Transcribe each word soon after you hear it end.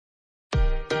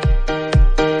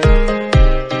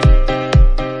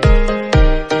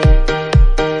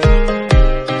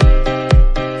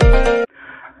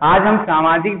आज हम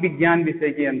सामाजिक विज्ञान विषय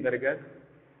के अंतर्गत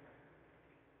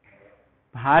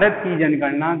भारत की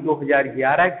जनगणना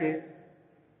 2011 के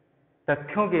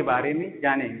तथ्यों के बारे में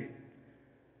जानेंगे।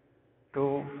 तो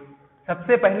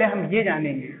सबसे पहले हम ये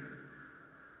जानेंगे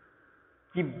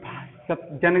कि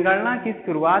जनगणना की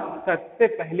शुरुआत सबसे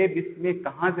पहले विश्व में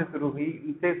कहाँ से शुरू हुई,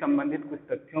 उनसे संबंधित कुछ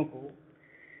तथ्यों को,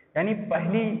 यानी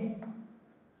पहली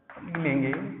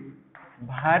लेंगे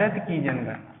भारत की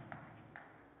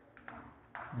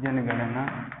जनगणना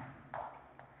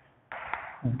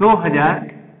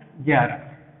 2011।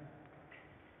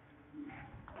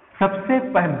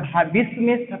 विश्व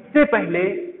में सबसे पहले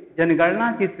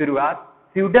जनगणना की शुरुआत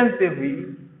स्वीडन से हुई।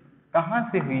 कहाँ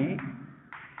से हुई?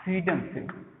 स्वीडन से।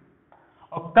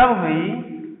 और कब हुई?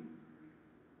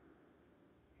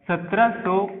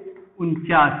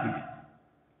 1749 में।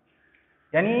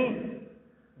 यानी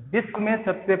विश्व में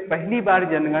सबसे पहली बार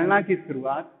जनगणना की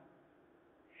शुरुआत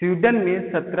स्वीडन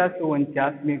में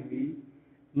 1749 में हुई।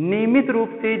 नियमित रूप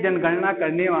से जनगणना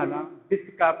करने वाला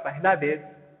विश्व का पहला देश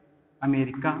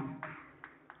अमेरिका,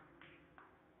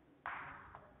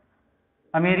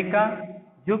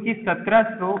 जो कि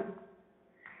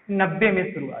 1790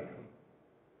 में शुरुआत हुई।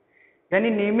 यानी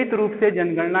नियमित रूप से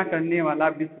जनगणना करने वाला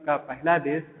विश्व का पहला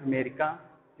देश अमेरिका,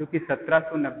 जो कि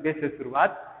 1790 से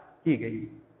शुरुआत की गई।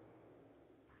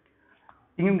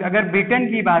 अगर ब्रिटेन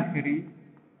की बात करें,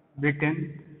 ब्रिटेन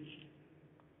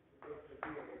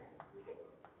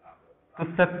तो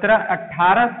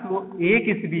 1801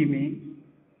 ईस्वी में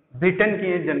ब्रिटेन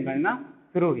की जनगणना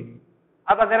शुरू हुई।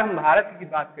 अब अगर हम भारत की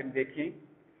बात करें, देखें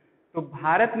तो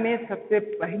भारत में सबसे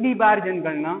पहली बार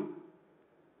जनगणना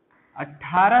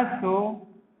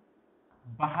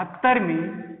 1872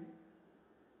 में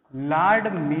लॉर्ड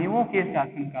मेयो के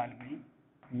शासनकाल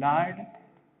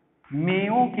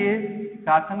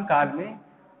में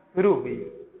शुरू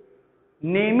हुई।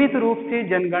 नियमित रूप से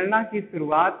जनगणना की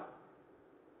शुरुआत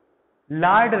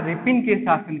लॉर्ड रिपन के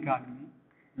शासनकाल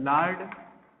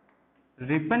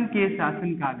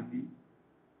में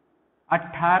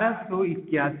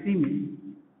 1881 में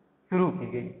शुरू की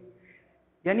गई।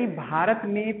 यानी भारत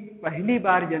में पहली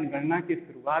बार जनगणना की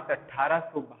शुरुआत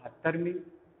 1872 में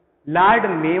लॉर्ड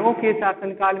मेयो के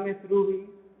शासनकाल में शुरू हुई।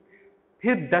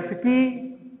 फिर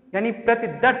प्रति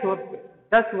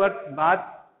 10 वर्ष बाद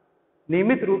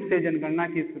नियमित रूप से जनगणना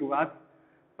की शुरुआत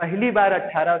पहली बार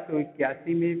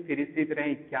 1881 में, फिर इसी तरह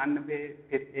 91,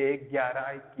 फिर 1, 11,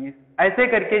 21, ऐसे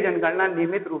करके जनगणना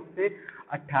नियमित रूप से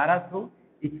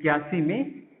 1881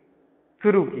 में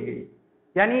शुरू की गई।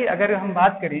 यानी अगर हम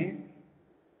बात करें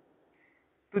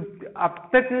तो अब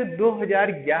तक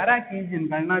 2011 की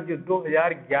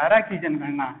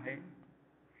जनगणना है,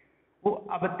 वो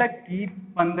अब तक की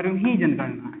 15वीं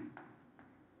जनगणना है।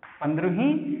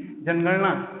 15वीं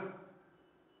जनगणना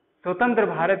स्वतंत्र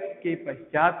भारत के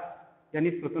पश्चात, यानी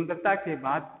स्वतंत्रता के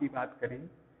बाद की बात करें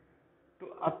तो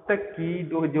अब तक की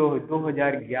जो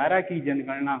 2011 की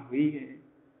जनगणना हुई है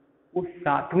वो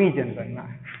 7वीं जनगणना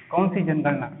है। कौन सी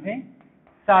जनगणना है?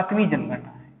 7वीं जनगणना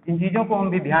है। इन चीजों को हम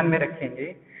भी ध्यान में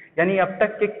रखेंगे। यानी अब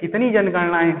तक के कितनी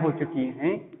जनगणनाएं हो चुकी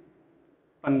हैं?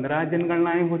 15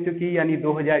 जनगणनाएं हो चुकी। यानी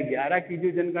 2011 की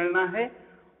जो जनगणना है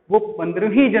वो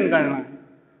 15वीं जनगणना है।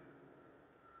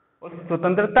 और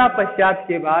स्वतंत्रता पश्चात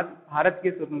के बाद, भारत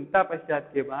की स्वतंत्रता पश्चात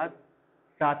के बाद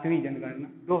 7वीं जनगणना,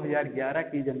 2011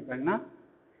 की जनगणना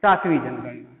 7वीं जनगणना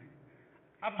है।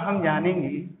 अब हम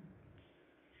जानेंगे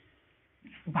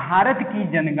भारत की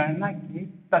जनगणना के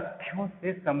तथ्यों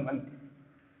से संबंधित।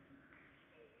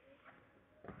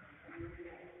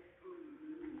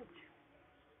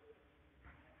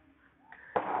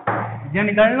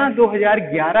 जनगणना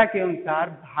 2011 के अनुसार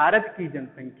भारत की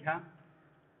जनसंख्या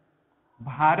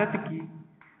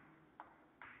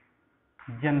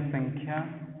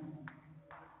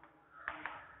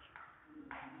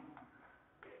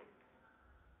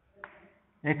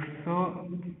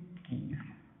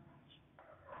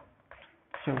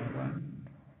 154।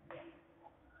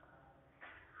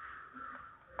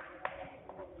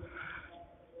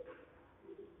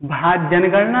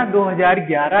 जनगणना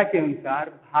 2011 के अनुसार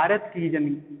भारत की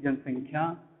जनसंख्या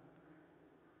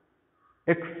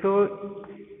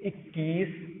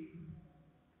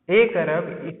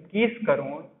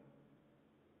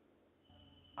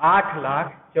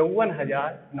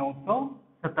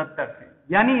है।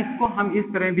 यानी इसको हम इस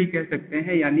तरह भी कह सकते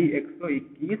हैं, यानी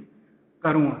 121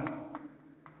 करोड़।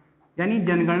 यानी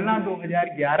जनगणना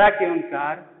 2011 के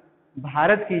अनुसार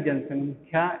भारत की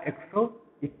जनसंख्या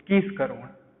 121 करोड़,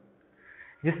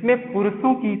 जिसमें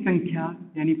पुरुषों की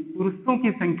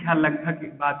संख्या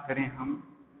लगभग बात करें हम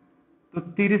तो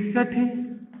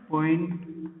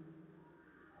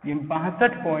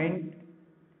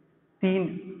 62.3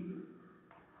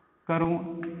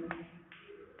 करोड़।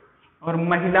 और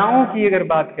महिलाओं की अगर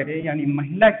बात करें, यानी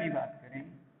महिला की बात करें,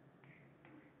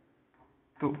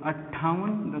 तो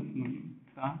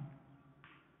 58.7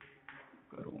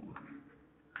 करोड़।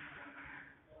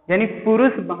 यानी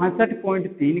पुरुष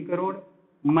 62.3 करोड़,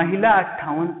 महिला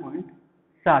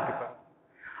 58.7 करोड़।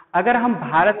 अगर हम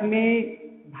भारत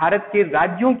के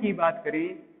राज्यों की बात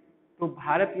करें, तो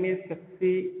भारत में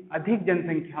सबसे अधिक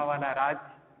जनसंख्या वाला राज्य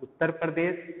उत्तर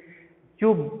प्रदेश,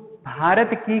 जो भारत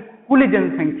की कुल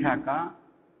जनसंख्या का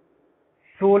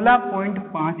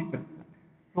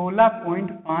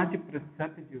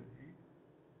 16.5% जो है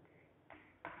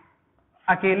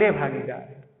अकेले भागीदार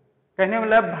है। कहने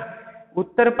मतलब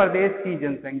उत्तर प्रदेश की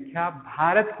जनसंख्या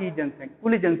भारत की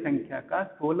कुल जनसंख्या का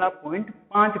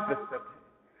 16.5% है।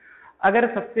 अगर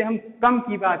सबसे हम कम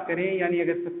की बात करें, यानी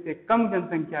अगर सबसे कम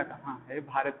जनसंख्या कहाँ है,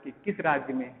 भारत के किस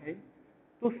राज्य में है,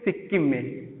 तो सिक्किम में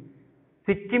है।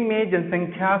 सिक्किम में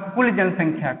जनसंख्या कुल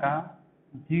जनसंख्या का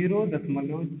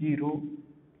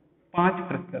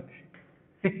 0.05% है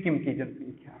सिक्किम की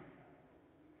जनसंख्या।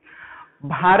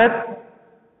 भारत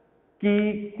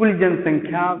की कुल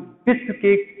जनसंख्या विश्व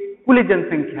के कुल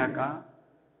जनसंख्या का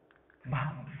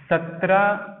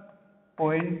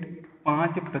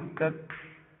 17.5%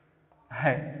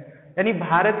 है। यानी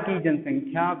भारत की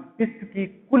जनसंख्या विश्व की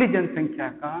कुल जनसंख्या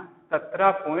का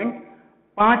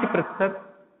 17.5%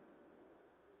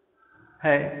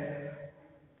 है।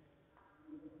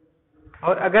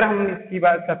 और अगर हम इसकी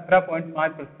बात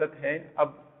 17.5% है,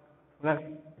 अब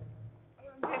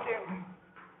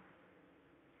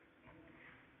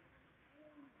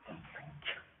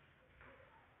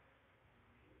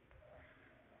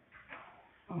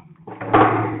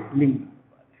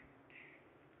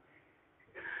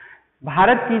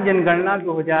भारत की जनगणना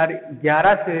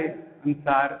 2011 से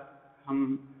अनुसार हम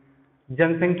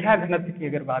जनसंख्या घनत्व की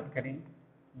अगर बात करें,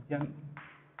 जनसंख्या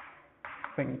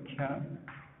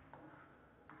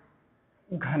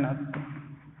घनत्व,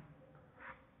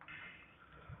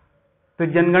 तो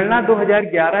जनगणना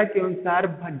 2011 के अनुसार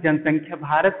जनसंख्या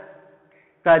भारत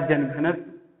का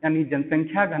जनघनत्व यानी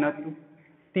जनसंख्या घनत्व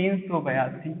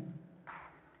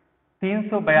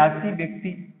 382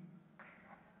 व्यक्ति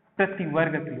प्रति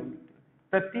वर्ग किलोमीटर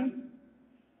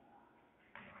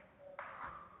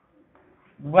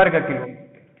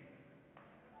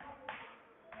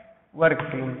वर्ग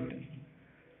किलोमीटर।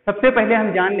 सबसे पहले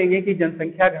हम जान लेंगे कि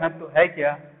जनसंख्या घनत्व है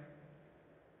क्या।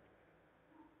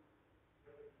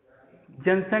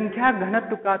 जनसंख्या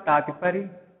घनत्व का तात्पर्य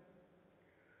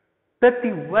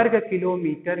प्रति वर्ग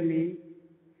किलोमीटर में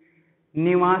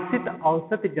निवासित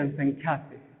औसत जनसंख्या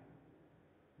से है।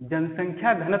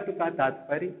 जनसंख्या घनत्व का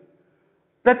तात्पर्य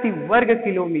प्रति वर्ग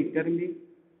किलोमीटर में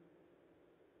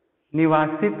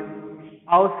निवासित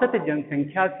औसत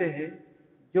जनसंख्या से है,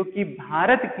 जो कि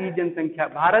भारत की जनसंख्या,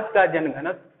 भारत का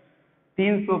जनघनत्व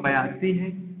 382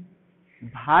 है।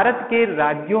 भारत के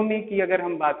राज्यों में की अगर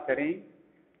हम बात करें,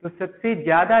 तो सबसे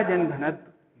ज्यादा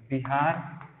जनघनत्व बिहार,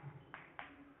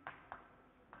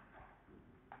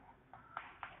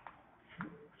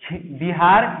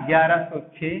 बिहार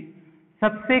 1106,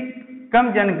 सबसे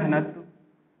कम जनघनत्व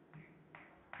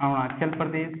अरुणाचल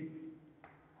प्रदेश,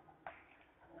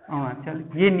 अरुणाचल,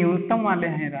 ये न्यूनतम वाले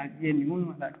हैं राज्य, ये न्यून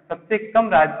वाला, सबसे कम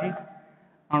राज्य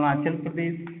अरुणाचल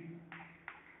प्रदेश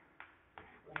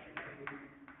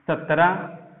 17,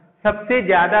 सबसे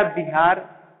ज्यादा बिहार,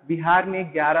 बिहार में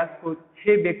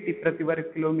 1106 व्यक्ति प्रति वर्ग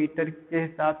किलोमीटर के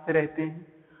हिसाब से रहते हैं।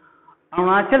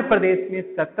 अरुणाचल प्रदेश में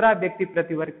 17 व्यक्ति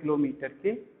प्रति वर्ग किलोमीटर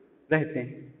के रहते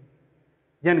हैं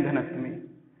जनघनत्व में।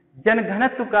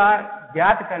 जनघनत्व का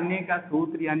ज्ञात करने का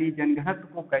सूत्र, यानी जनघनत्व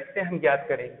को कैसे हम ज्ञात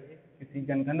करेंगे, किसी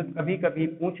जनघनत्व कभी कभी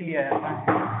पूछ लिया जाता है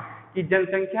कि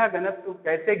जनसंख्या घनत्व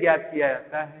कैसे ज्ञात किया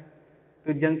जाता है।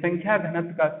 तो जनसंख्या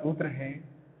घनत्व का सूत्र है,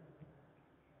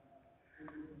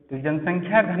 तो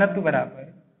जनसंख्या घनत्व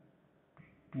बराबर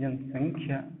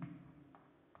जनसंख्या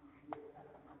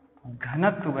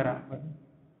घनत्व बराबर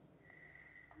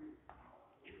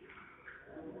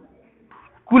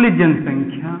कुल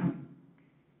जनसंख्या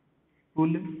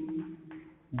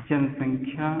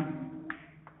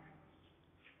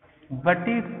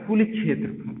बटे कुल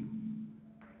क्षेत्रफल,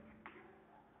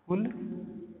 कुल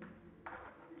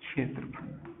क्षेत्रफल।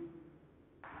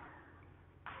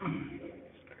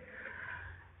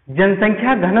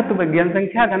 जनसंख्या घनत्व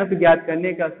ज्ञात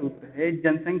करने का सूत्र है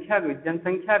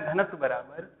जनसंख्या घनत्व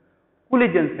बराबर कुल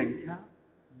जनसंख्या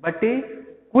बटे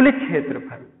कुल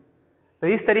क्षेत्रफल। तो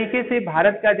इस तरीके से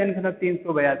भारत का जनघनत्व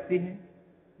 382 है।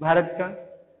 भारत का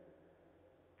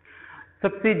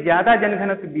सबसे ज्यादा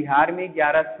जनघनत्व बिहार में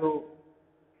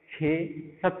 1106,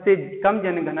 सबसे कम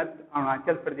जनघनत्व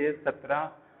अरुणाचल प्रदेश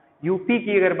 17, यूपी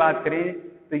की अगर बात करें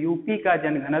तो यूपी का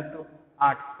जनघनत्व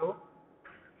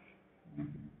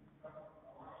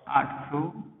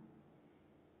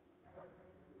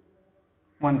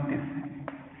 829 है।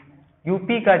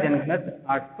 यूपी का जनघनत्व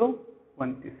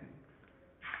 829 है।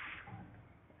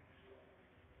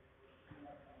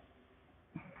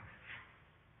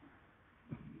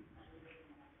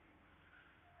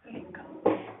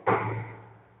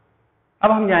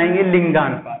 अब हम जाएंगे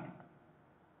लिंगानुपात।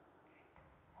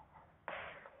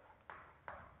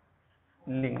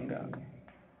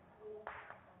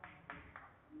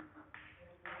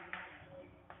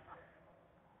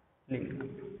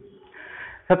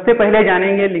 सबसे पहले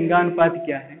जानेंगे लिंगानुपात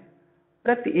क्या है।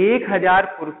 प्रति 1000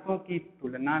 पुरुषों की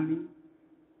तुलना में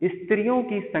स्त्रियों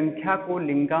की संख्या को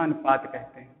लिंगानुपात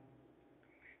कहते हैं।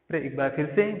 एक बार फिर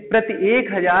से, प्रति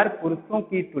 1000 पुरुषों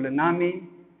की तुलना में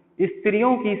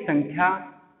स्त्रियों की संख्या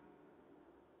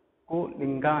को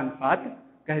लिंगानुपात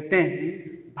कहते हैं।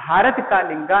 भारत का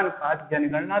लिंगानुपात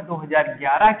जनगणना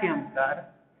 2011 के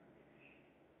अनुसार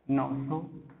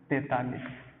 943,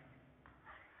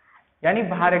 यानी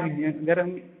अगर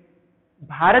हम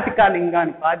भारत का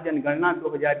लिंगानुपात जनगणना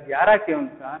 2011 के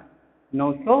अनुसार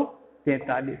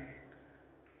 943।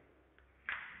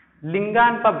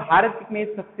 लिंगानुपात भारत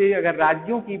में सबसे, अगर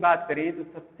राज्यों की बात करें तो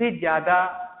सबसे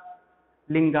ज्यादा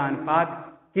लिंगानुपात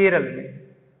केरल में।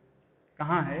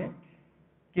 कहाँ है?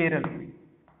 केरल में।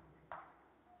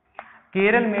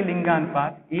 केरल में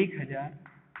लिंगानुपात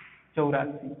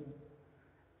 1084।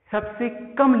 सबसे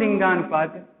कम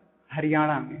लिंगानुपात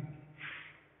हरियाणा में।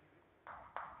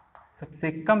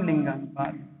 सबसे कम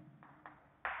लिंगानुपात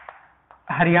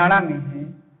हरियाणा में है।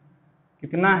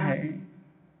 कितना है?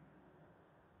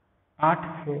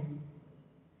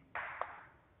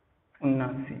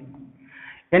 879।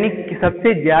 यानी कि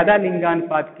सबसे ज्यादा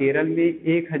लिंगानुपात केरल में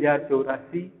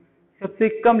 1084, सबसे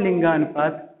कम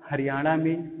लिंगानुपात हरियाणा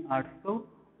में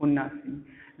 879।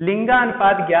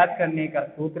 लिंगानुपात ज्ञात करने का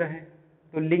सूत्र है,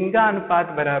 तो लिंगानुपात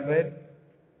बराबर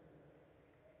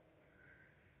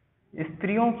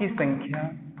स्त्रियों की संख्या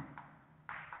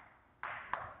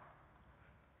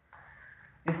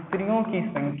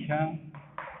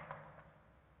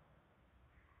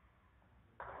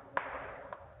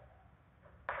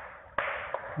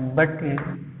बटे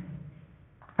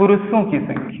पुरुषों की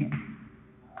संख्या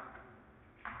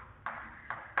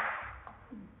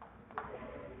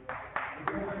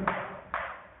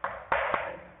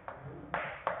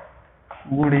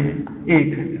गुणे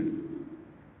 1000।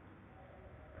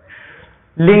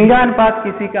 लिंगानुपात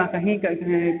किसी का कहीं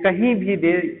भी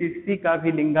किसी का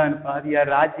भी लिंगानुपात या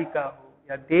राज्य का हो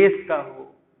या देश का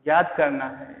हो ज्ञात करना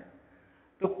है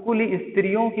तो कुल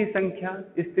स्त्रियों की संख्या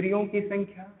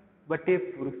बटे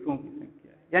पुरुषों की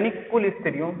संख्या, यानी कुल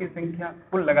स्त्रियों की संख्या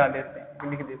कुल लगा देते हैं,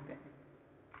 लिख देते हैं,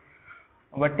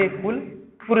 बटे कुल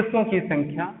पुरुषों की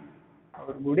संख्या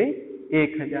और गुणे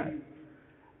 1000।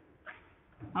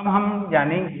 अब हम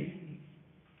जानेंगे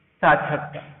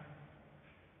साक्षरता।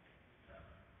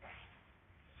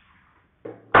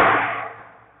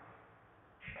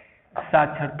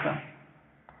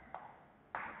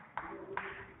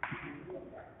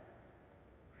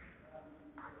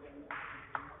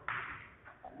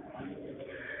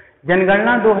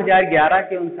 जनगणना 2011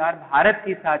 के अनुसार भारत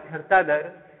की साक्षरता दर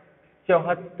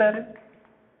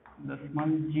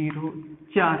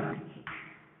 74.04।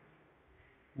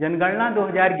 जनगणना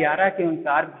 2011 के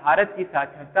अनुसार भारत की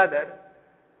साक्षरता दर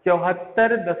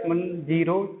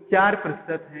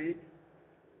 74.04% है।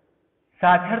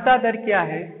 साक्षरता दर क्या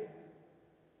है?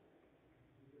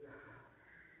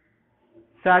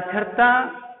 साक्षरता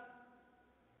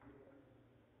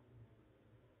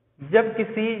जब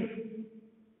किसी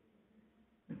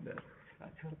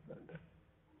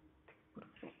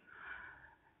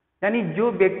यानी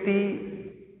जो व्यक्ति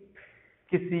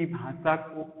किसी भाषा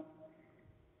को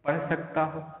पढ़ सकता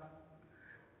हो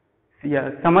या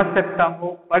समझ सकता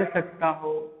हो, पढ़ सकता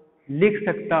हो, लिख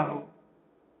सकता हो,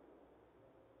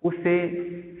 उसे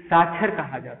साक्षर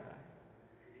कहा जाता है।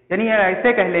 यानी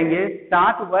ऐसे कह लेंगे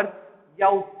 7 वर्ष या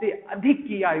उससे अधिक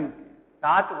की आयु,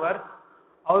 7 वर्ष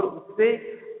और उससे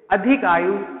अधिक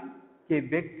आयु के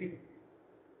व्यक्ति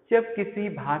जब किसी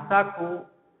भाषा को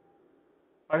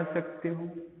पढ़ सकते हो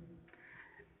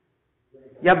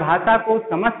या भाषा को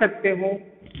समझ सकते हो,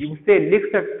 उसे लिख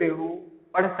सकते हो,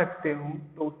 पढ़ सकते हो,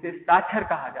 तो उसे साक्षर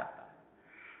कहा जाता है।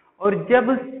 और जब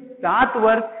 7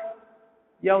 वर्ष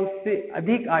या उससे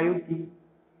अधिक आयु की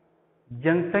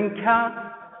जनसंख्या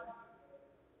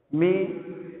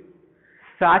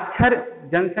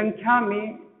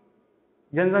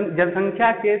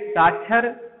के साक्षर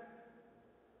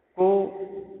को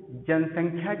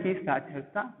जनसंख्या की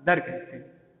साक्षरता दर कहते हैं।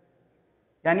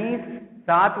 यानी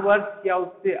 7 वर्ष या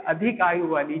उससे अधिक आयु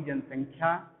वाली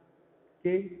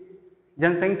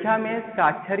जनसंख्या में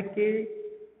साक्षर के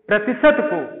प्रतिशत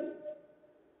को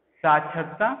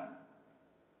साक्षरता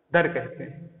दर कहते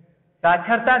हैं।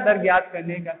 साक्षरता दर ज्ञात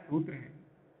करने का सूत्र है,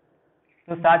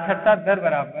 तो साक्षरता दर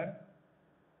बराबर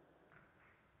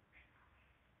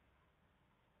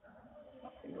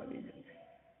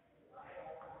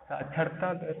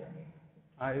साक्षरता दर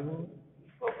आयु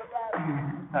को बता रहे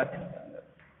हैं। साक्षरता दर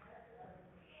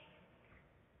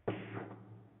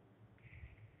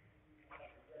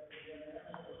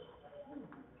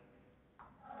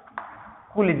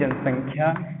कुल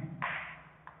जनसंख्या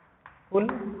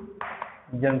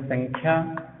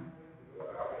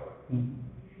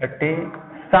बटे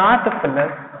 7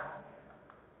 प्लस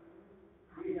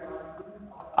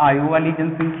आयु वाली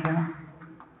जनसंख्या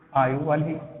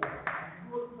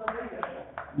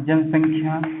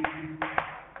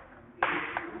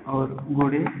और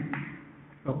गुणे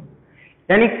 100,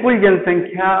 यानी कुल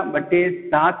जनसंख्या बटे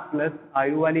 7 प्लस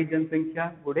आयु वाली जनसंख्या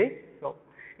गुणे 100।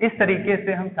 इस तरीके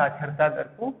से हम साक्षरता दर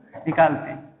को निकालते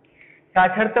हैं।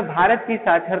 भारत की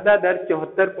साक्षरता दर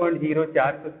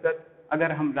 74.04%।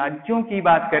 अगर हम राज्यों की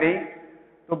बात करें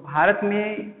तो भारत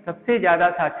में सबसे ज्यादा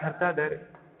साक्षरता दर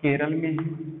केरल में है,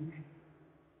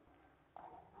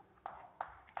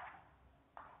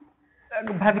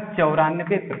 लगभग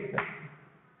 94%।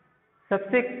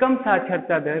 सबसे कम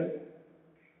साक्षरता दर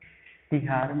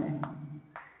बिहार में है।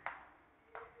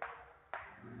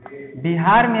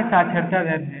 बिहार में साक्षरता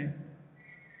दर है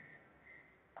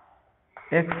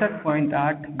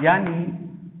 61.8 यानी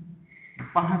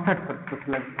 62%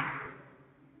 लगभग,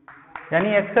 यानी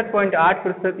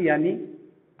 61.8% यानी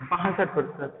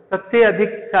 62%। सबसे अधिक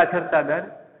साक्षरता दर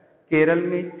केरल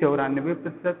में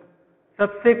 94%,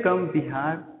 सबसे कम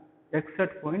बिहार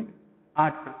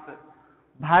 61.8%।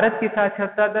 भारत की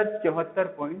साक्षरता दर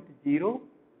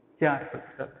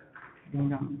 74.04%।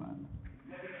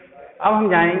 अब हम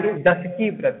जाएंगे 10 की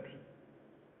वृद्धि।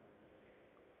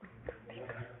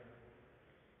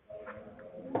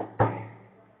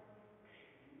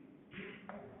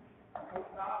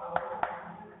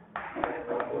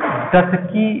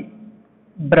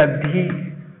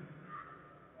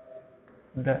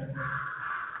 दर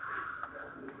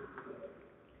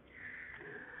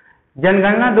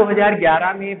जनगणना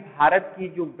 2011 में भारत की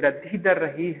जो वृद्धि दर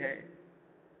रही है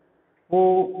वो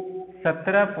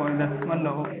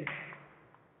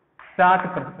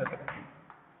 17.7% रही।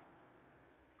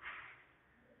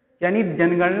 यानी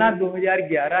जनगणना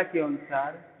 2011 के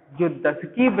अनुसार जो 10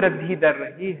 की वृद्धि दर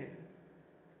रही है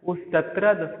वो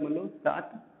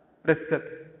 17.7%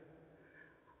 है।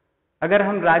 अगर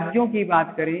हम राज्यों की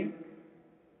बात करें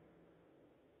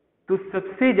तो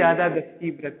सबसे ज्यादा 10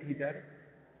 की वृद्धि दर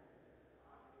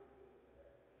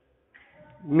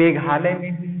मेघालय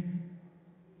में है।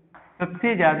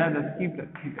 सबसे ज्यादा 10 की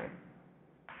वृद्धि दर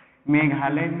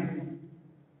मेघालय में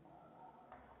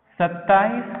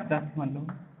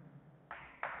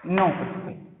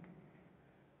 27.9%।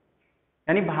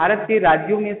 यानी भारत के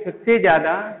राज्यों में सबसे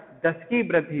ज्यादा 10 की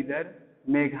वृद्धि दर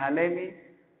मेघालय में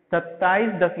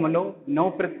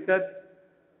 27.9%।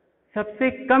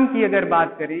 सबसे कम की अगर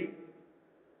बात करें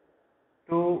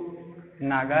तो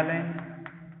नागालैंड,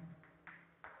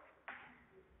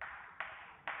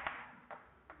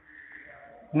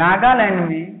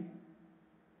 में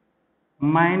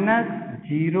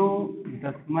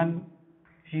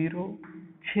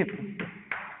 -0.06%।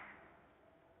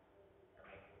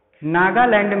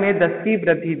 नागालैंड में 10 की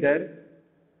वृद्धि दर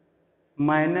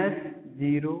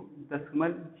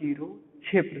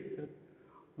 -0.06%।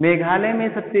 मेघालय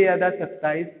में सबसे ज्यादा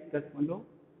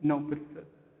 27.9%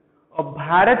 और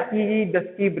भारत की 10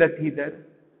 की वृद्धि दर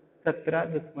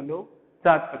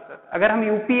 17.7%। अगर हम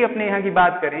यूपी अपने यहाँ की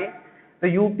बात करें तो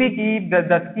यूपी की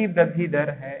 10 की वृद्धि दर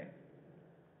है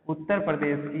उत्तर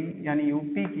प्रदेश की, यानी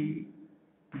यूपी की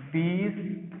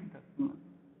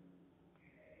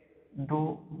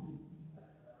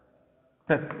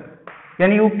 20.2%।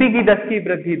 यानी यूपी की 10 की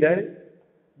वृद्धि दर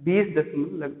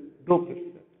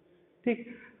 20.2%।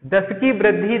 ठीक, 10 की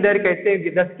वृद्धि दर कैसे,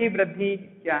 10 की वृद्धि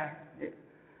क्या है?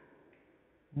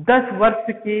 10 वर्ष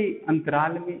के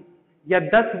अंतराल में या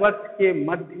 10 वर्ष के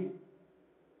मध्य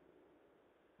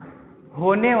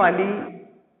होने वाली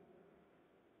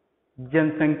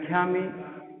जनसंख्या में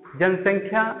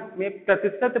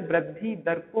प्रतिशत वृद्धि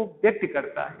दर को व्यक्त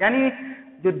करता है। यानी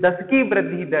जो 10 की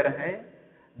वृद्धि दर है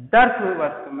 10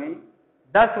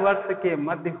 वर्ष के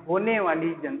मध्य होने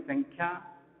वाली जनसंख्या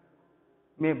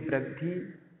में वृद्धि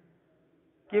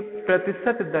के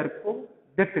प्रतिशत दर को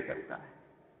व्यक्त करता है।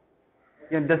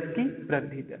 यह 10 की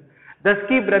वृद्धि दर। 10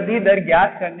 की वृद्धि दर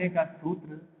ज्ञात करने का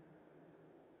सूत्र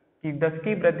कि 10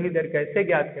 की वृद्धि दर कैसे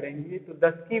ज्ञात करेंगे, तो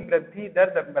 10 की वृद्धि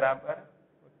दर बराबर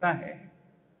होता है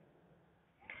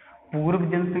पूर्व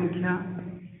जनसंख्या,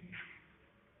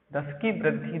 10 की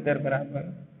वृद्धि दर बराबर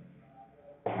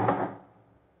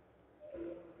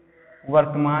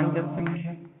वर्तमान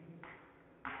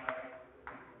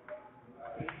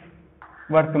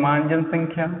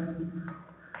जनसंख्या,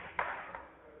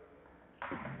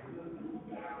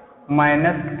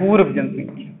 माइनस पूर्व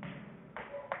जनसंख्या,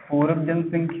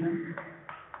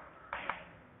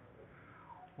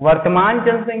 वर्तमान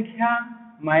जनसंख्या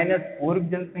माइनस पूर्व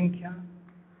जनसंख्या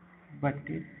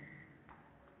बटे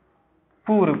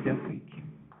पूर्व जनसंख्या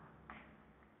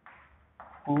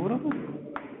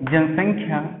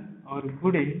और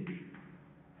गुणे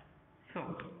 100,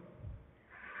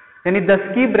 यानी 10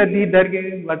 की वृद्धि दर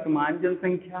वर्तमान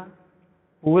जनसंख्या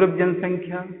पूर्व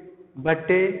जनसंख्या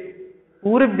बटे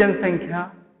पूर्व जनसंख्या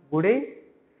गुणे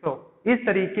 100। इस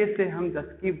तरीके से हम 10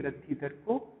 की वृद्धि दर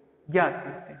को ज्ञात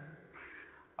करते हैं।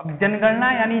 अब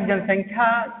जनगणना यानी जनसंख्या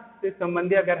से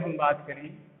संबंधित अगर हम बात करें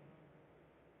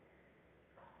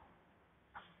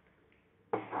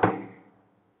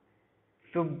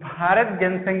तो भारत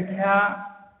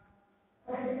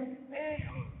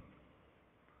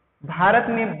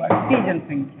में बढ़ती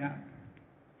जनसंख्या,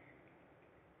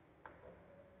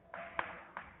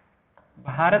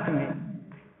 भारत में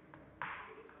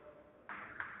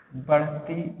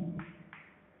बढ़ती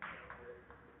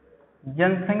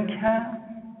जनसंख्या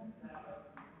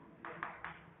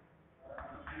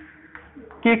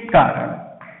के कारण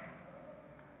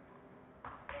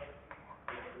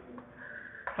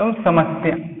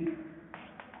समस्या,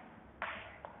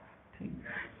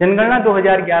 जनगणना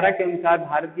 2011 के अनुसार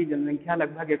भारत की जनसंख्या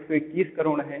लगभग 121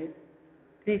 करोड़ है।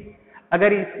 ठीक,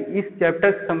 अगर इस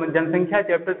चैप्टर जनसंख्या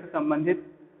चैप्टर से संबंधित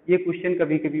ये क्वेश्चन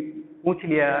कभी कभी पूछ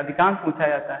लिया, अधिकांश पूछा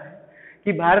जाता है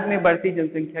कि भारत में बढ़ती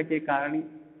जनसंख्या के कारण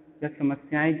या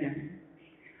समस्याएं क्या हैं।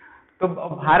 तो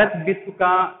भारत विश्व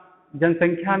का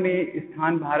जनसंख्या में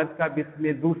स्थान, भारत का विश्व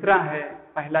में दूसरा है,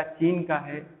 पहला चीन का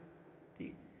है।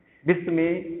 विश्व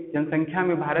में जनसंख्या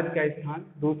में भारत का स्थान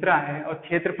दूसरा है और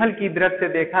क्षेत्रफल की दृष्टि से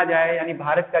देखा जाए यानी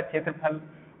भारत का क्षेत्रफल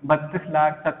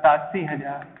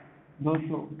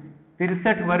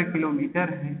 32,87,263 वर्ग किलोमीटर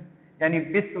है, यानी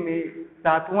विश्व में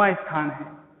 7वां स्थान है,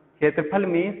 क्षेत्रफल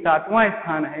में 7वां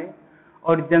स्थान है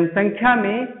और जनसंख्या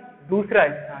में दूसरा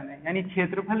स्थान है, यानी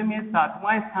क्षेत्रफल में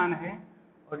 7वां स्थान है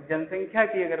और जनसंख्या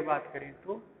की अगर बात करें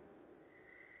तो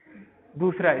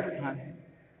दूसरा स्थान है।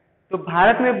 तो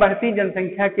भारत में बढ़ती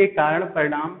जनसंख्या के कारण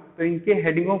परिणाम, तो इनके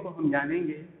हेडिंगों को हम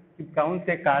जानेंगे कि कौन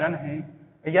से कारण हैं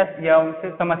या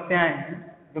उनसे समस्याएं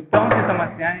हैं, जो कौन सी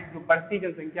समस्याएं, जो बढ़ती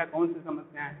जनसंख्या कौन सी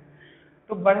समस्याएं हैं।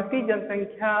 तो बढ़ती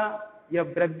जनसंख्या या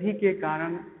वृद्धि के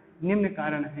कारण निम्न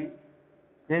कारण हैं,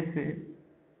 जैसे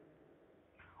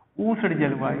उष्ण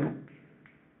जलवायु,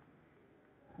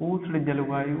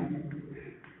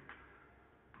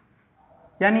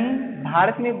 यानी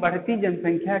भारत में बढ़ती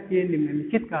जनसंख्या के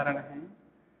निम्नलिखित कारण हैं।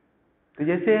 तो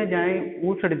जैसे जाएं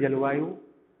उष्ण जलवायु,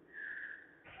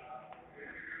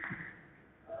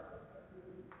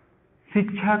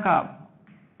 शिक्षा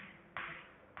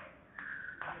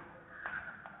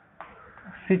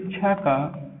का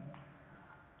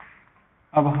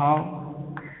अभाव,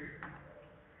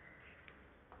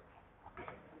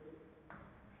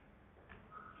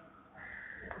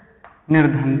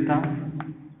 निर्धनता,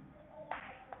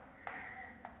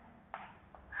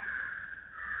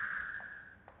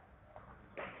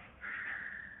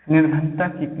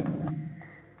 की कमी,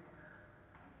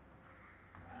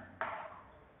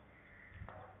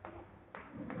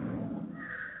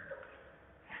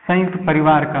 संयुक्त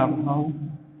परिवार का अभाव,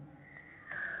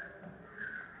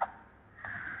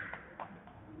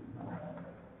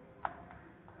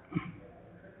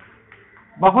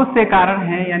 बहुत से कारण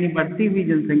हैं, यानी बढ़ती हुई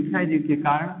जनसंख्या जिनके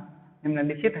कारण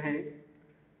निम्नलिखित हैं।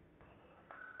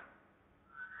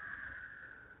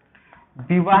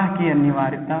 विवाह की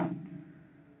अनिवार्यता,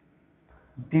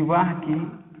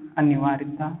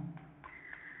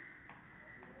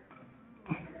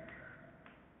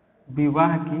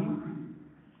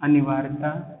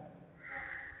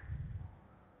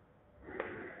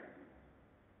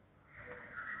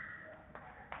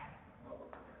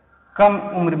 कम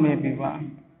उम्र में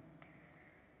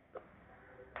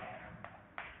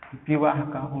विवाह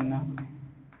का होना,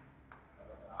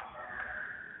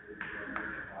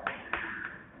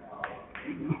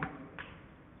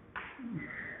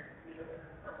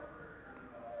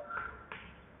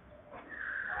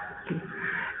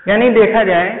 यानी देखा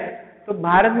जाए तो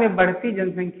भारत में बढ़ती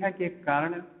जनसंख्या के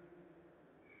कारण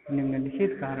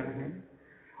निम्नलिखित कारण हैं: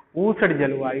 उष्ण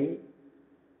जलवायु,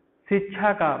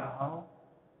 शिक्षा का अभाव,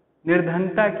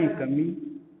 निर्धनता की कमी,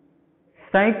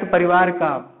 संयुक्त परिवार का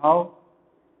अभाव,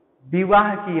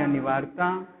 विवाह की अनिवार्यता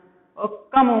और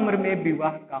कम उम्र में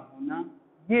विवाह का होना,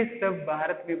 ये सब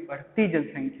भारत में बढ़ती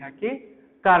जनसंख्या के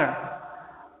कारण।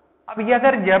 अब ये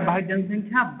अगर जब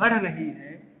जनसंख्या बढ़ रही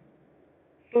है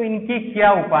तो इनके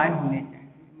क्या उपाय होने चाहिए,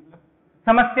 मतलब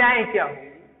समस्याएं क्या होंगी।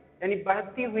 यानी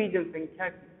बढ़ती हुई जनसंख्या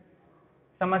की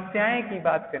समस्याएं की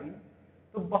बात करें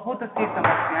तो बहुत सी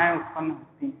समस्याएं उत्पन्न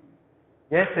होती हैं।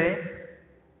 जैसे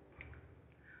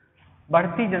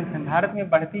बढ़ती जनसंख्या, भारत में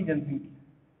बढ़ती जनसंख्या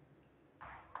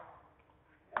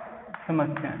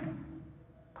समस्याएं,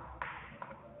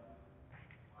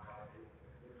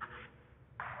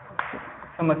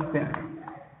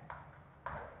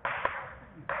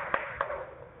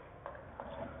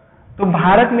 तो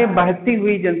भारत में बढ़ती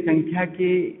हुई जनसंख्या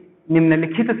की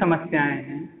निम्नलिखित समस्याएं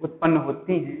हैं उत्पन्न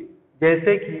होती हैं।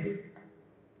 जैसे कि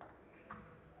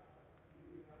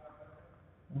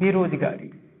बेरोजगारी,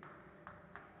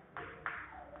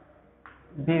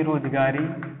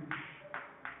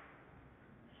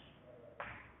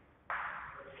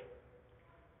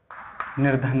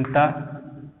 निर्धनता,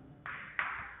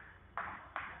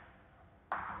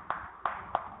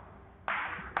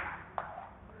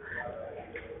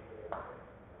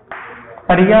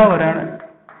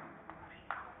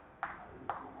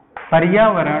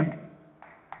 पर्यावरण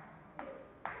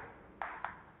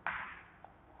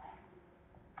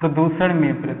प्रदूषण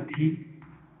में वृद्धि,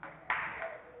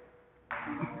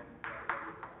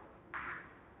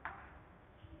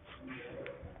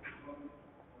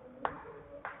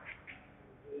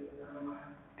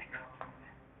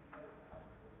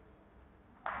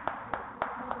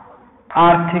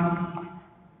 आर्थिक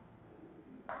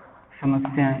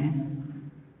समस्याएं,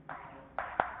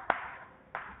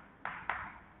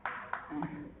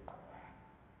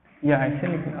 या ऐसे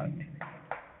लिखा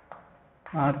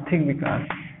आर्थिक विकास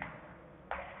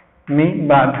में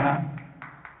बाधा,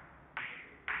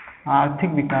 आर्थिक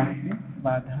विकास में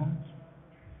बाधा,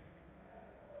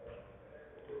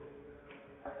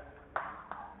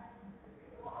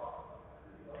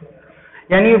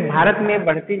 यानी भारत में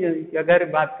बढ़ती अगर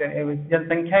बात करें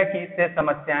जनसंख्या की से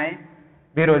समस्याएं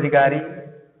बेरोजगारी,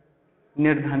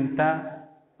 निर्धनता,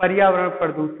 पर्यावरण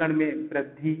प्रदूषण में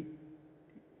वृद्धि,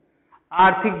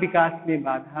 आर्थिक विकास में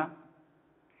बाधा,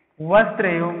 वस्त्र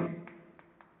एवं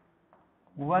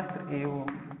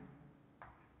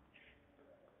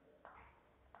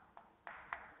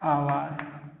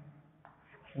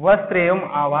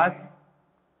आवास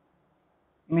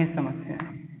में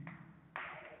समस्याएं।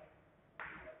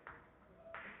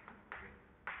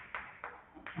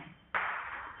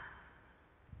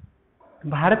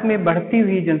 भारत में बढ़ती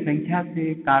हुई जनसंख्या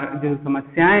से जो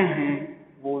समस्याएं हैं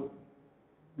वो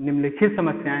निम्नलिखित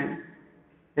समस्याएं,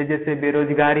 जैसे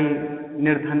बेरोजगारी,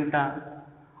 निर्धनता,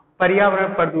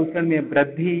 पर्यावरण प्रदूषण में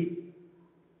वृद्धि,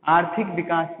 आर्थिक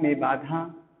विकास में बाधा,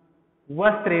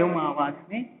 वस्त्र एवं आवास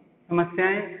में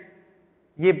समस्याएं,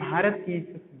 ये भारत की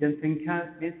जनसंख्या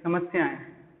में समस्याएं,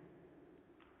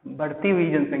 बढ़ती हुई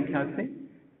जनसंख्या से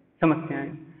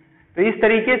समस्याएं। तो इस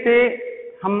तरीके से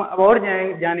हम अब और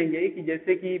जानेंगे कि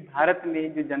जैसे कि भारत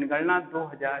में जो जनगणना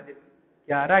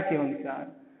 2011 के अनुसार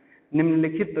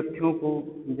निम्नलिखित तथ्यों को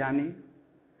जाने।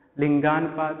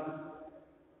 लिंगानुपात,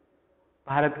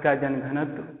 भारत का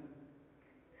जनघनत्व,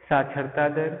 साक्षरता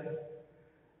दर,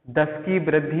 10 की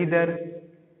वृद्धि दर,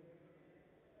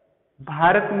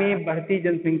 भारत में बढ़ती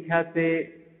जनसंख्या से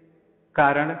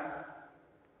कारण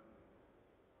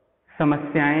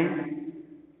समस्याएं।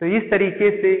 तो इस तरीके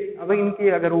से अब इनके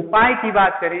अगर उपाय की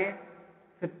बात करें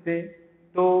सबसे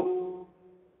तो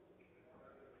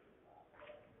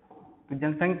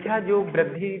जनसंख्या जो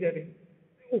वृद्धि दर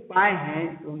उपाय हैं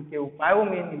तो उनके उपायों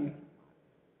में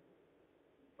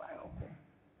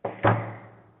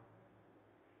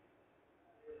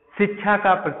शिक्षा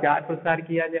का प्रचार प्रसार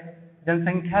किया जाए।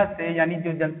 जनसंख्या से यानी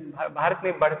जो भारत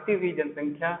में बढ़ती हुई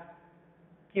जनसंख्या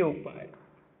के उपाय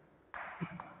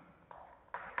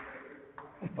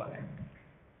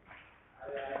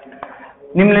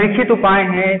निम्नलिखित उपाय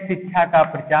हैं। शिक्षा का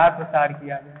प्रचार प्रसार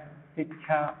किया जाए,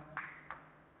 शिक्षा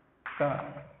का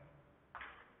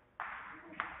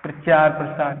प्रचार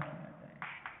प्रसार किया जाए,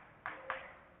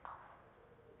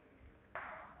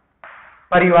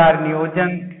 परिवार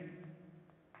नियोजन,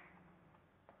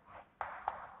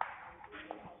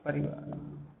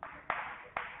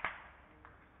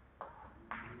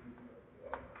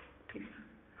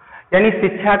 यानी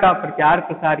शिक्षा का प्रचार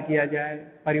प्रसार किया जाए,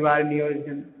 परिवार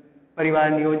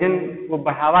नियोजन को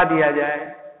बढ़ावा दिया जाए,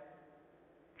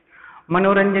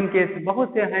 मनोरंजन के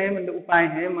बहुत से हैं मतलब उपाय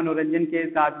हैं, मनोरंजन के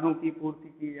साधनों की पूर्ति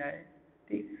की जाए।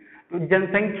 ठीक, तो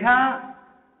जनसंख्या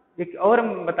एक और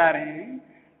हम बता रहे हैं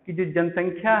कि जो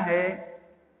जनसंख्या है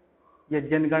या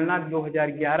जनगणना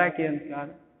 2011 के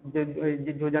अनुसार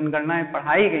जो जनगणनाएं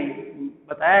पढ़ाई गई,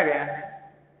 बताया गया है,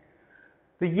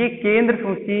 तो ये केंद्र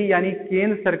सूची यानी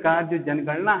केंद्र सरकार जो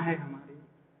जनगणना है हमारी,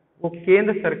 वो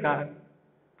केंद्र सरकार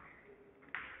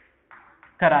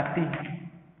कराती है।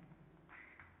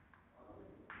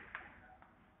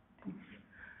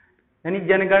 यानी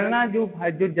जनगणना जो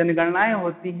जनगणनाएं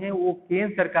होती हैं वो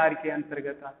केंद्र सरकार के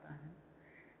अंतर्गत आता है।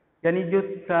 यानी जो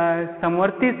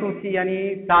समवर्ती सूची यानी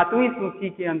 7वीं सूची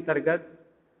के अंतर्गत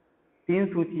 3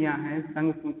 सूचियां हैं,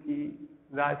 संघ सूची,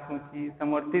 राज्य सूची,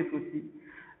 समवर्ती सूची।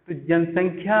 तो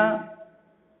जनसंख्या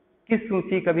किस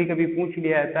सूची, कभी कभी पूछ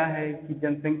लिया जाता है कि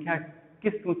जनसंख्या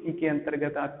किस सूची के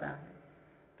अंतर्गत आता है,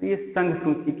 तो ये संघ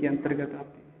सूची के अंतर्गत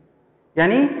आती है,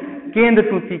 यानी केंद्र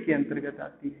सूची के अंतर्गत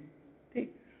आती है।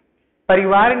 ठीक,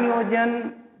 परिवार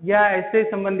नियोजन या ऐसे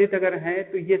संबंधित अगर हैं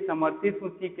तो ये समवर्ती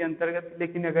सूची के अंतर्गत,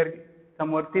 लेकिन अगर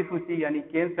समवर्ती सूची यानी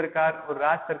केंद्र सरकार और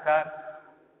राज्य सरकार,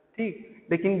 ठीक,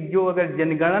 लेकिन जो अगर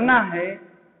जनगणना है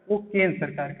वो केंद्र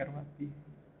सरकार करवाती है,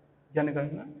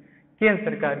 जनगणना केंद्र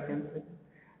सरकार के अंतर्गत।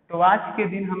 तो आज के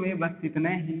दिन हमें बस इतना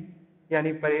ही,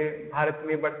 यानी भारत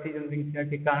में बढ़ती जनसंख्या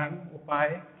के कारण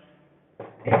उपाय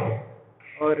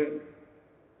और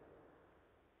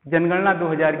जनगणना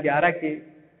 2011 के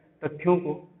तथ्यों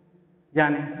को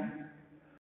जाने।